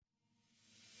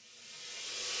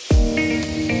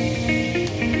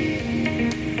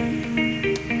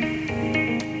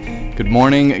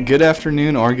morning, good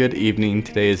afternoon, or good evening.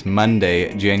 Today is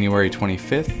Monday, January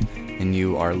 25th, and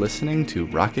you are listening to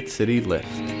Rocket City Lift.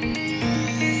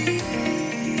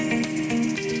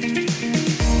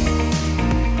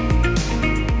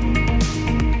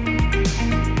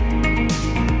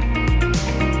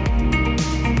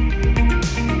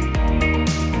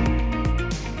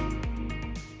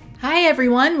 Hi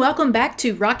everyone, welcome back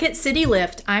to Rocket City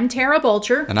Lift. I'm Tara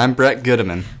Bolcher. And I'm Brett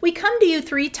Goodeman. We come to you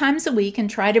 3 times a week and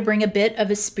try to bring a bit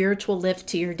of a spiritual lift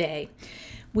to your day.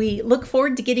 We look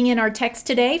forward to getting in our text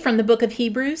today from the book of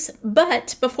Hebrews,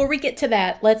 but before we get to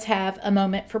that, let's have a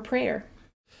moment for prayer.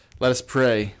 Let us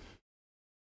pray.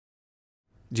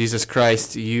 Jesus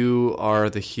Christ, you are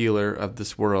the healer of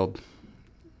this world.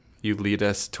 You lead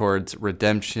us towards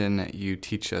redemption. You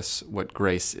teach us what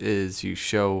grace is. You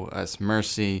show us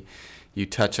mercy. You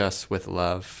touch us with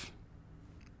love.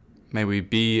 May we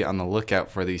be on the lookout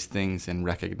for these things and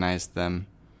recognize them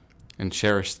and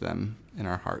cherish them in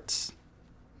our hearts.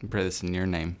 We pray this in your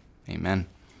name. Amen.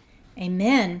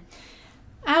 Amen.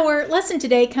 Our lesson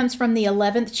today comes from the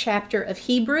 11th chapter of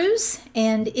Hebrews,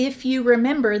 and if you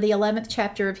remember, the 11th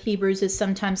chapter of Hebrews is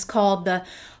sometimes called the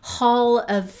Hall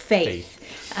of Faith.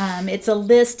 It's a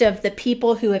list of the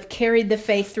people who have carried the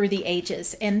faith through the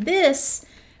ages, and this,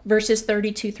 verses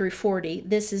 32 through 40,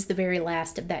 this is the very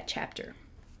last of that chapter.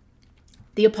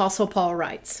 The Apostle Paul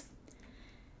writes,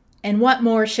 "And what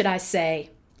more should I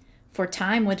say? For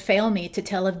time would fail me to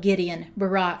tell of Gideon,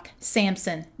 Barak,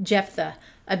 Samson, Jephthah,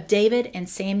 of David and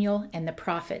Samuel and the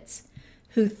prophets,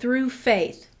 who through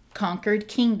faith conquered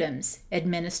kingdoms,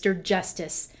 administered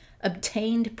justice,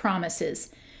 obtained promises,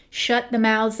 shut the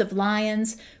mouths of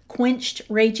lions, quenched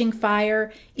raging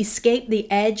fire, escaped the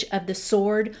edge of the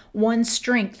sword, won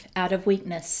strength out of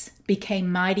weakness, became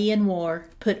mighty in war,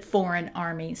 put foreign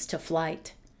armies to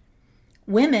flight.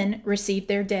 Women received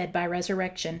their dead by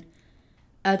resurrection.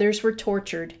 Others were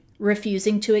tortured,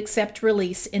 refusing to accept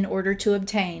release in order to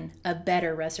obtain a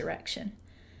better resurrection.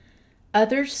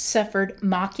 Others suffered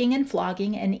mocking and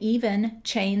flogging and even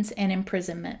chains and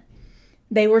imprisonment.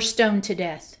 They were stoned to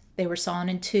death. They were sawn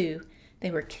in two.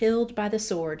 They were killed by the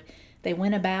sword. They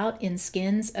went about in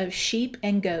skins of sheep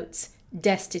and goats,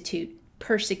 destitute,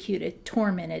 persecuted,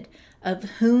 tormented, of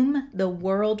whom the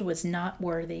world was not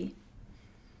worthy.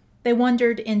 They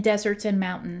wandered in deserts and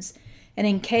mountains, and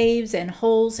in caves and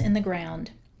holes in the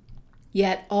ground.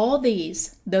 Yet all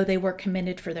these, though they were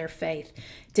commended for their faith,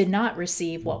 did not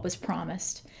receive what was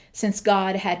promised, since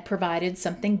God had provided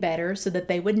something better so that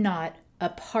they would not,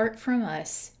 apart from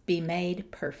us, be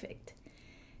made perfect.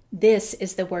 This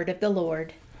is the word of the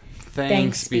Lord.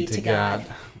 Thanks be to God.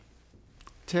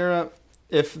 Tara,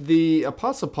 if the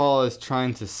Apostle Paul is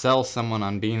trying to sell someone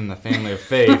on being in the family of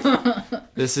faith,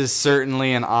 this is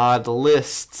certainly an odd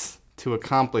list to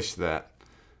accomplish that.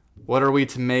 What are we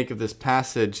to make of this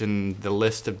passage and the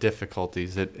list of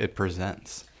difficulties it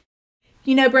presents?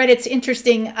 You know, Brett, it's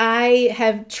interesting. I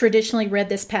have traditionally read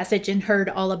this passage and heard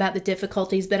all about the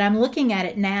difficulties, but I'm looking at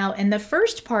it now, and the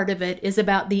first part of it is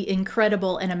about the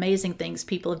incredible and amazing things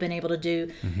people have been able to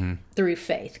do through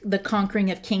faith, the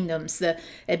conquering of kingdoms, the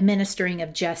administering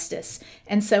of justice.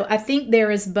 And so I think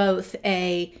there is both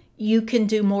you can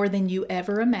do more than you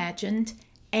ever imagined,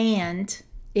 and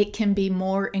it can be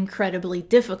more incredibly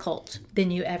difficult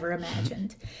than you ever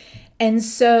imagined. And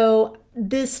so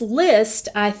this list,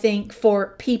 I think,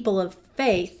 for people of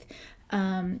faith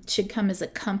should come as a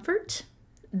comfort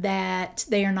that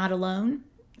they are not alone.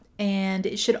 And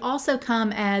it should also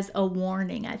come as a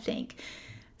warning, I think.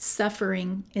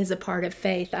 Suffering is a part of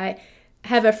faith. I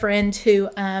have a friend who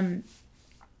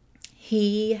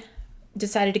he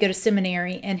decided to go to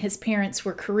seminary, and his parents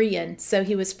were Korean, so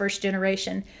he was first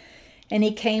generation. And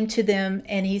he came to them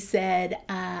and he said,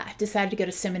 I decided to go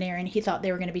to seminary, and he thought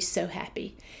they were going to be so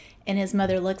happy. And his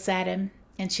mother looks at him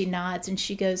and she nods and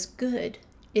she goes, "Good.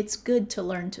 It's good to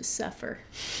learn to suffer."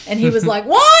 And he was like,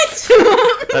 "What?"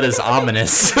 That is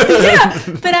ominous. Yeah,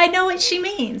 but I know what she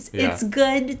means. Yeah. It's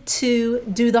good to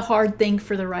do the hard thing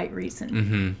for the right reason.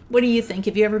 Mm-hmm. What do you think?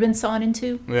 Have you ever been sawn in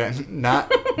two? Yeah,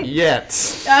 not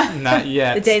yet. Not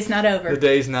yet. The day's not over. The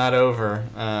day's not over.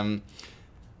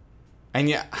 And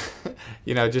yeah,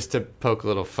 just to poke a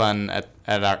little fun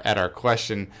at our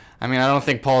question, I mean, I don't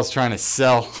think Paul's trying to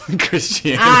sell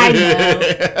Christianity. I know.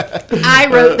 I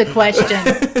wrote the question.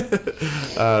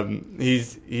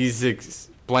 He's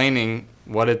explaining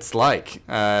what it's like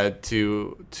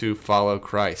to follow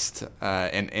Christ,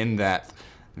 and in that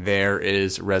there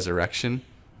is resurrection.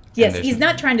 Yes, he's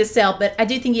not trying to sell, but I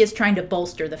do think he is trying to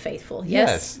bolster the faithful.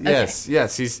 Yes.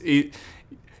 Yes.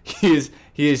 he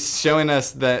is showing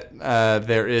us that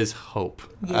there is hope,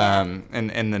 Yeah.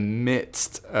 in the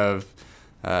midst of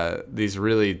these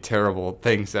really terrible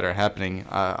things that are happening.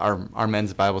 Our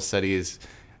men's Bible study is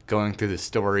going through the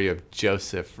story of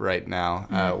Joseph right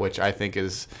now, which I think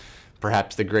is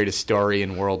perhaps the greatest story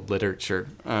in world literature.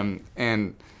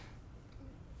 And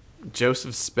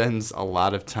Joseph spends a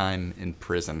lot of time in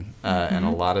prison and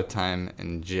a lot of time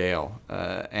in jail,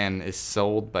 and is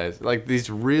sold by like these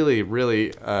really,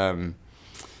 really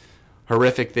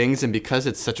horrific things. And because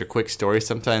it's such a quick story,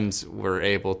 sometimes we're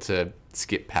able to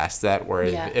skip past that.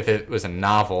 Whereas if it was a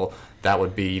novel, that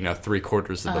would be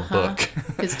 3/4 of the book.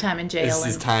 His time in jail.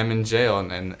 His time in jail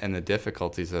and the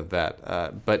difficulties of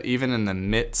that. But even in the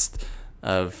midst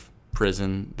of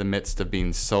prison, the midst of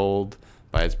being sold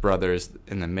by his brothers,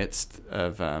 in the midst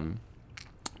of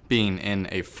being in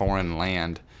a foreign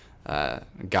land,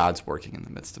 God's working in the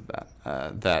midst of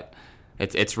that.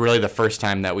 It's really the first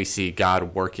time that we see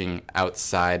God working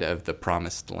outside of the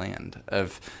promised land,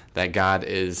 of that God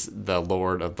is the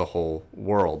Lord of the whole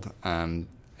world.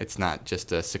 It's not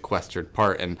just a sequestered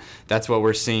part, and that's what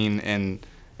we're seeing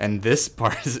and this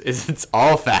part is it's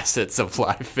all facets of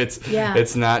life.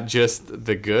 It's not just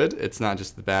the good, it's not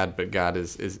just the bad, but God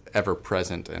is ever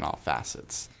present in all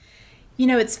facets.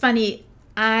 It's funny.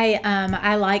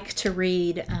 I like to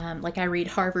read, I read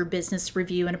Harvard Business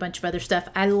Review and a bunch of other stuff.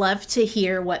 I love to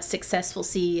hear what successful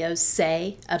CEOs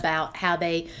say about how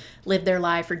they live their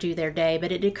life or do their day.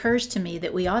 But it occurs to me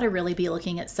that we ought to really be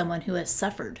looking at someone who has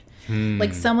suffered,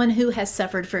 like someone who has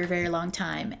suffered for a very long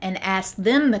time, and ask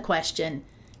them the question,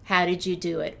 how did you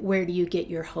do it? Where do you get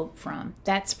your hope from?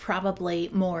 That's probably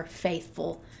more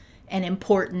faithful and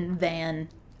important than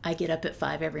I get up at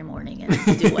 5 every morning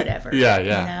and do whatever.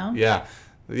 Yeah.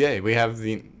 We have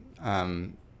the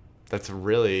that's a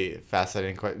really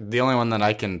fascinating question. The only one that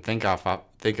I can think of off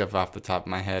the top of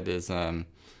my head is Viktor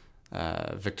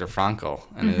Frankl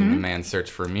and The Man's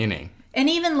Search for Meaning. And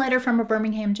even Letter from a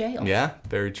Birmingham Jail. Yeah,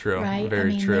 very true. Right?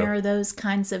 Very true. There are those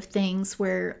kinds of things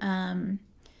where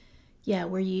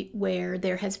where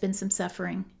there has been some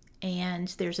suffering and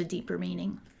there's a deeper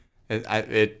meaning.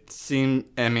 It seemed,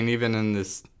 even in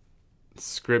this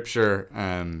scripture,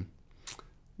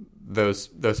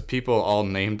 those people all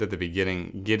named at the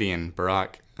beginning: Gideon,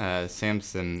 Barak,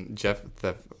 Samson,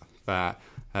 Jephthah,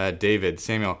 David,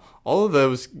 Samuel. All of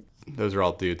those are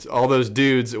all dudes. All those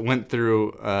dudes went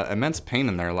through immense pain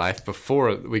in their life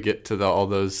before we get to all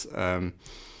those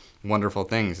wonderful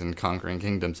things in conquering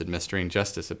kingdoms, administering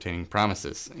justice, obtaining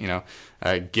promises.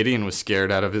 Gideon was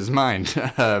scared out of his mind.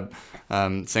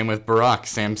 Same with Barak.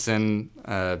 Samson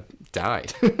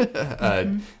died.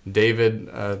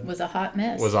 David was a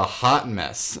hot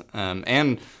mess.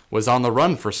 And was on the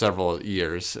run for several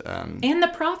years. And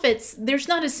the prophets, there's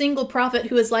not a single prophet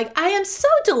who is like, I am so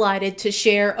delighted to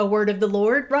share a word of the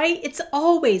Lord, right? It's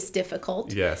always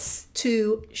difficult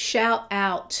to shout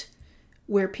out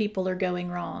where people are going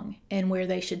wrong and where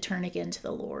they should turn again to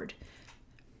the Lord.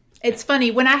 It's funny,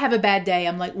 when I have a bad day,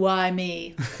 I'm like, why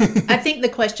me? I think the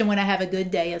question when I have a good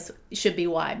day should be,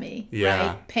 why me? Yeah.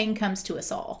 Right? Pain comes to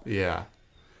us all. Yeah.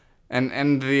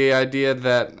 And the idea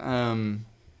that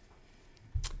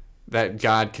that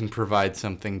God can provide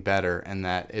something better, and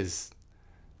that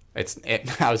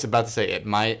I was about to say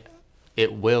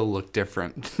it will look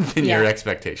different than your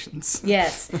expectations.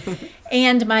 Yes.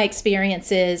 And my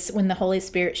experience is when the Holy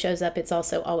Spirit shows up, it's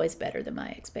also always better than my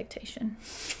expectation.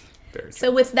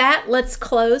 So with that, let's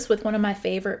close with one of my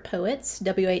favorite poets,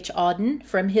 W.H. Auden,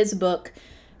 from his book,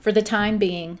 For the Time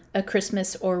Being, A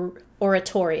Christmas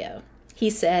Oratorio. He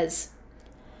says,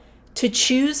 "To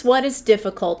choose what is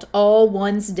difficult all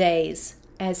one's days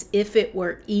as if it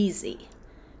were easy,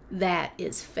 that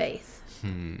is faith."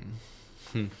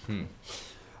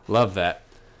 Love that.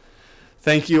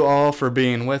 Thank you all for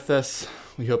being with us.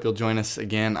 We hope you'll join us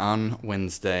again on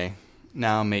Wednesday.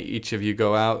 Now may each of you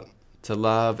go out to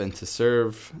love and to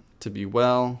serve, to be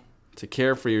well, to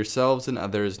care for yourselves and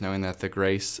others, knowing that the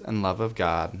grace and love of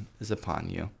God is upon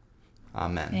you.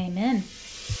 Amen. Amen.